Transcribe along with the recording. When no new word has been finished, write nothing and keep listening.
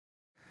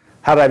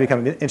How did I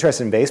become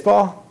interested in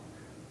baseball?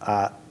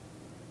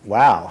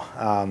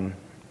 Wow.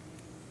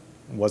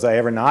 Was I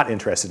ever not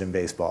interested in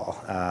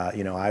baseball?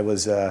 You know, I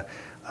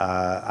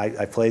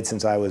played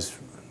since I was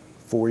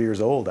 4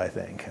 years old, I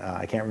think.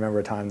 I can't remember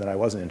a time that I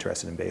wasn't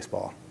interested in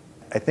baseball.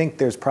 I think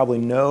there's probably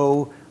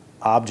no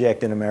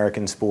object in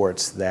American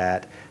sports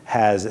that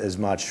has as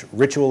much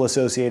ritual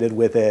associated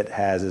with it,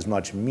 has as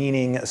much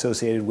meaning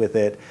associated with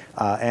it,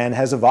 and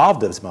has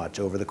evolved as much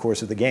over the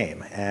course of the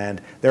game.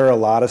 And there are a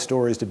lot of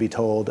stories to be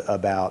told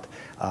about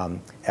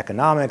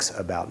economics,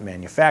 about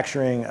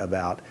manufacturing,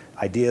 about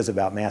ideas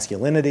about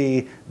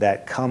masculinity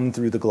that come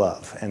through the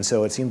glove. And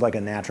so it seemed like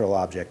a natural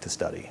object to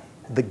study.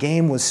 The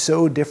game was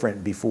so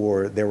different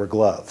before there were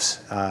gloves.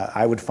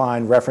 I would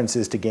find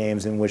references to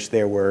games in which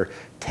there were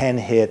 10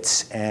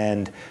 hits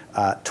and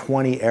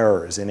 20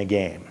 errors in a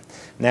game.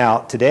 Now,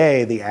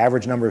 today, the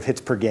average number of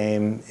hits per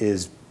game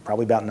is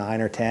probably about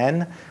 9 or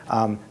 10.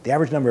 The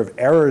average number of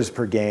errors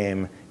per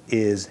game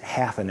is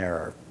half an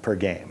error per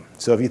game.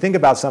 So if you think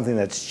about something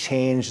that's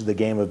changed the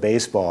game of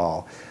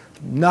baseball,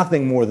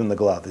 nothing more than the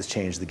glove has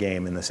changed the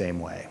game in the same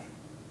way.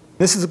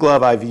 This is a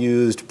glove I've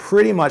used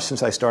pretty much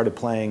since I started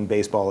playing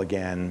baseball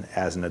again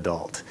as an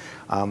adult.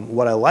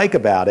 What I like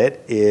about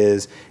it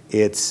is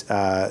it's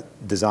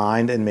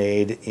designed and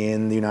made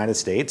in the United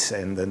States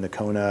and the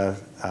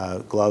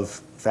Nakona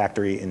glove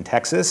factory in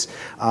Texas.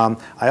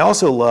 I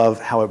also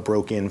love how it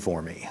broke in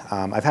for me.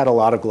 I've had a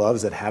lot of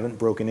gloves that haven't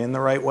broken in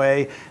the right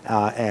way,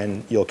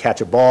 and you'll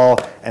catch a ball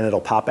and it'll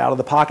pop out of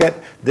the pocket.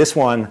 This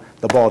one,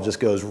 the ball just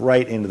goes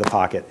right into the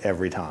pocket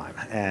every time,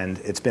 and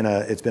it's been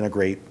a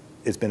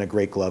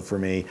great glove for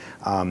me,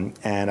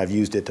 and I've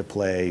used it to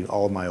play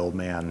all of my old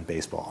man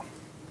baseball.